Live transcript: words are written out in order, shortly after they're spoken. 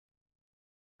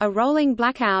A rolling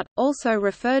blackout, also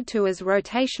referred to as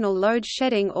rotational load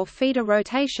shedding or feeder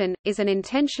rotation, is an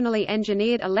intentionally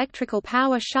engineered electrical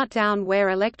power shutdown where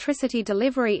electricity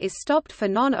delivery is stopped for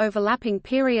non-overlapping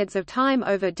periods of time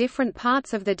over different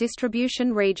parts of the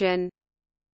distribution region.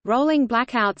 Rolling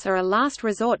blackouts are a last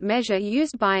resort measure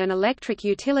used by an electric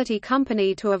utility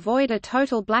company to avoid a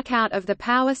total blackout of the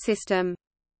power system.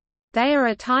 They are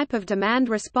a type of demand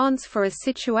response for a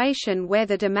situation where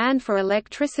the demand for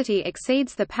electricity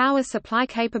exceeds the power supply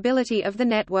capability of the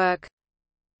network.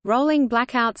 Rolling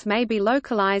blackouts may be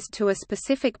localized to a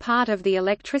specific part of the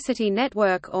electricity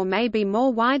network or may be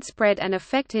more widespread and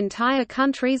affect entire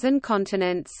countries and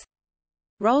continents.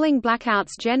 Rolling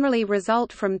blackouts generally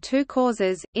result from two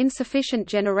causes: insufficient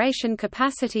generation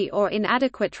capacity or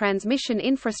inadequate transmission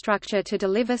infrastructure to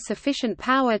deliver sufficient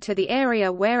power to the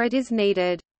area where it is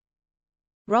needed.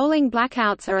 Rolling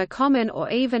blackouts are a common or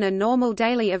even a normal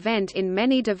daily event in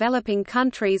many developing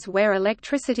countries where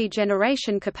electricity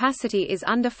generation capacity is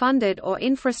underfunded or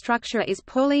infrastructure is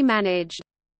poorly managed.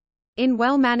 In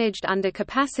well-managed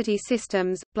undercapacity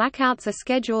systems, blackouts are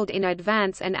scheduled in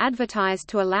advance and advertised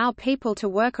to allow people to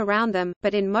work around them,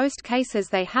 but in most cases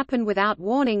they happen without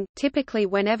warning, typically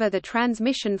whenever the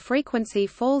transmission frequency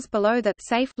falls below the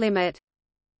safe limit.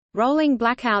 Rolling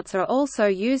blackouts are also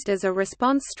used as a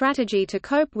response strategy to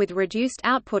cope with reduced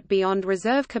output beyond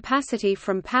reserve capacity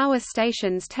from power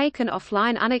stations taken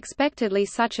offline unexpectedly,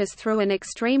 such as through an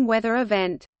extreme weather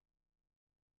event.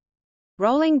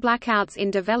 Rolling blackouts in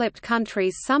developed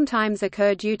countries sometimes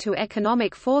occur due to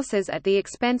economic forces at the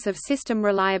expense of system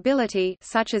reliability,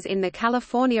 such as in the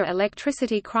California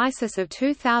electricity crisis of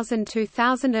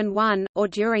 2000–2001, or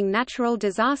during natural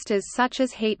disasters such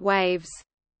as heat waves.